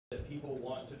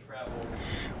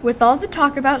With all the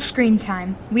talk about screen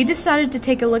time, we decided to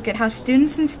take a look at how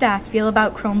students and staff feel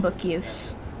about Chromebook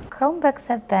use. Chromebooks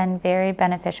have been very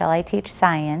beneficial. I teach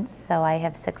science, so I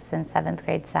have 6th and 7th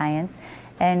grade science,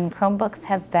 and Chromebooks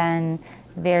have been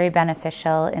very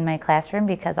beneficial in my classroom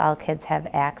because all kids have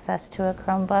access to a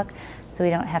Chromebook, so we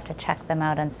don't have to check them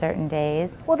out on certain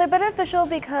days. Well, they're beneficial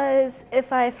because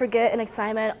if I forget an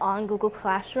assignment on Google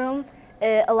Classroom,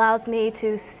 it allows me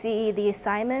to see the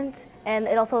assignment, and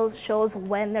it also shows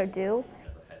when they're due.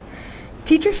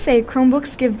 Teachers say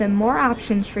Chromebooks give them more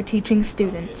options for teaching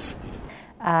students.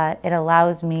 It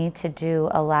allows me to do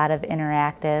a lot of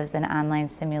interactives and online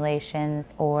simulations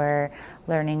or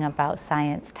learning about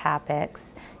science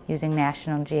topics using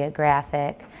National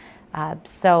Geographic.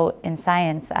 So in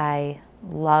science, I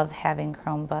love having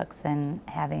Chromebooks and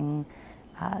having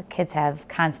kids have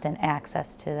constant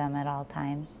access to them at all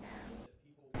times.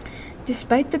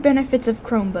 Despite the benefits of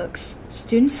Chromebooks,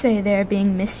 students say they are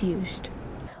being misused.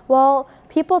 Well,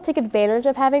 people take advantage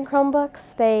of having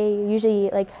Chromebooks. They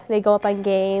usually they go up on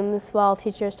games while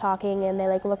teacher's talking and they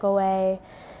look away,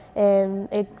 and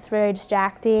it's very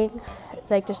distracting. It's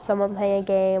like just someone playing a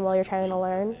game while you're trying to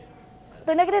learn.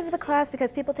 They're negative to the class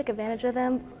because people take advantage of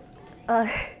them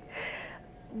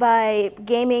by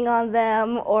gaming on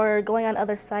them or going on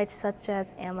other sites such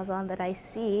as Amazon that I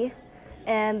see,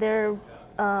 and they're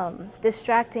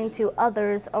distracting to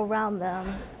others around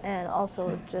them and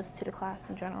also just to the class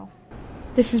in general.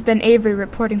 This has been Avery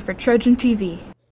reporting for Trojan TV.